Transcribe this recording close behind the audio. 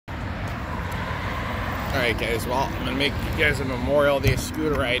Alright guys, well, I'm going to make you guys a Memorial Day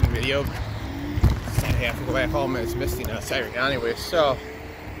scooter riding video. I have to go back home and it's misty outside right now anyway, so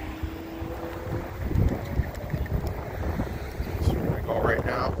we're going to go right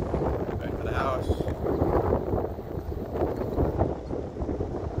now, back to the house.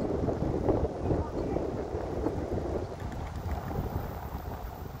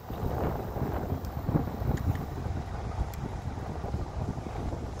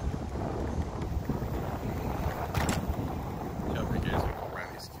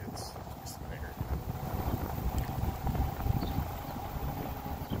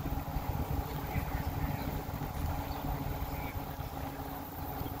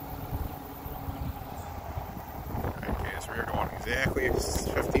 We're going exactly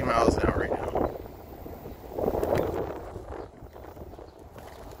 50 miles an hour right now.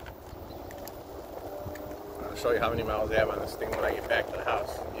 I'll show you how many miles I have on this thing when I get back to the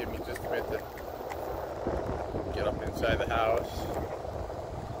house. Give me just a minute to get up inside the house.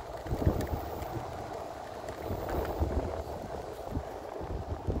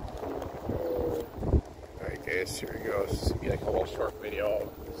 Alright guys, here we go. This is going to be like a little short video of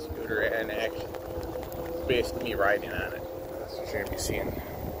the scooter and action. Basically me riding on it. That's what you're going to be seeing.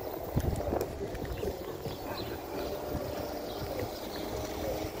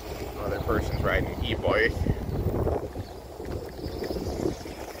 Another person's riding an e-bike.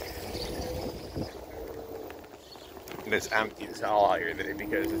 And it's empty as hell out here today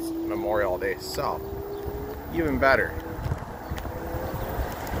because it's Memorial Day, so even better.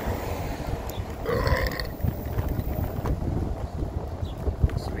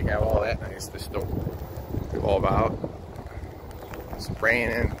 So we have all that nice to still go about. It's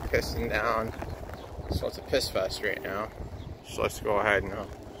raining, pissing down, so it's a piss fest right now. So let's go ahead and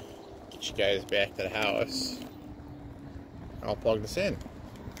get you guys back to the house. I'll plug this in.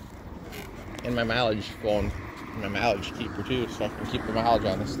 And my mileage phone, my mileage keeper too, so I can keep the mileage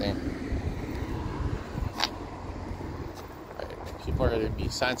on this thing. Right, people are going to be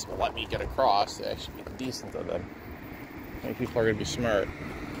sensible, let me get across. They actually be decent of them. I think people are going to be smart.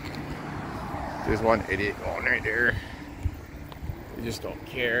 There's one idiot going right there. They just don't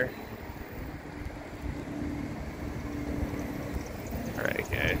care.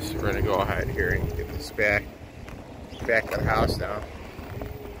 Alright guys, we're gonna go ahead here and get this back to the house now.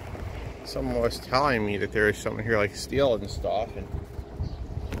 Someone was telling me that there was something here like steel and stuff, and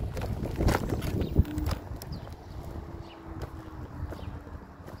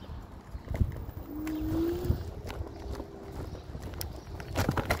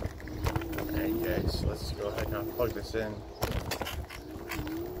alright guys, so let's go ahead and plug this in.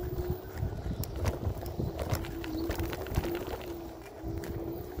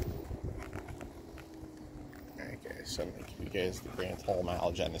 So I'm going to give you guys the grand total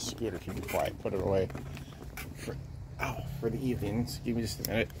mileage on this scooter before I put it away for the evenings. Give me just a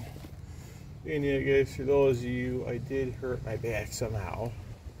minute. And yeah guys, for those of you, I did hurt my back somehow.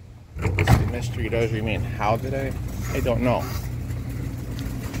 The mystery does remain. How did I? I don't know.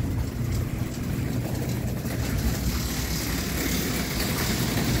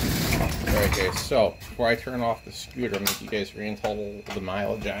 Alright guys, so before I turn off the scooter, I'm going to give you guys grand total the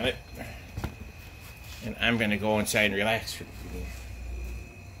mileage on it. And I'm going to go inside and relax for the evening.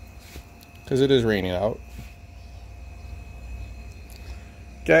 Because it is raining out.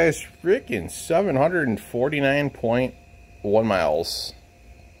 Guys, freaking 749.1 miles.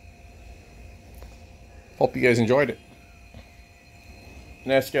 Hope you guys enjoyed it.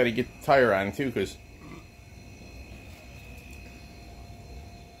 And that's got to get the tire on too, because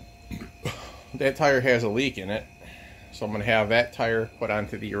that tire has a leak in it. So I'm going to have that tire put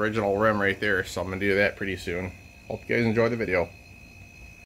onto the original rim right there. So I'm going to do that pretty soon. Hope you guys enjoy the video.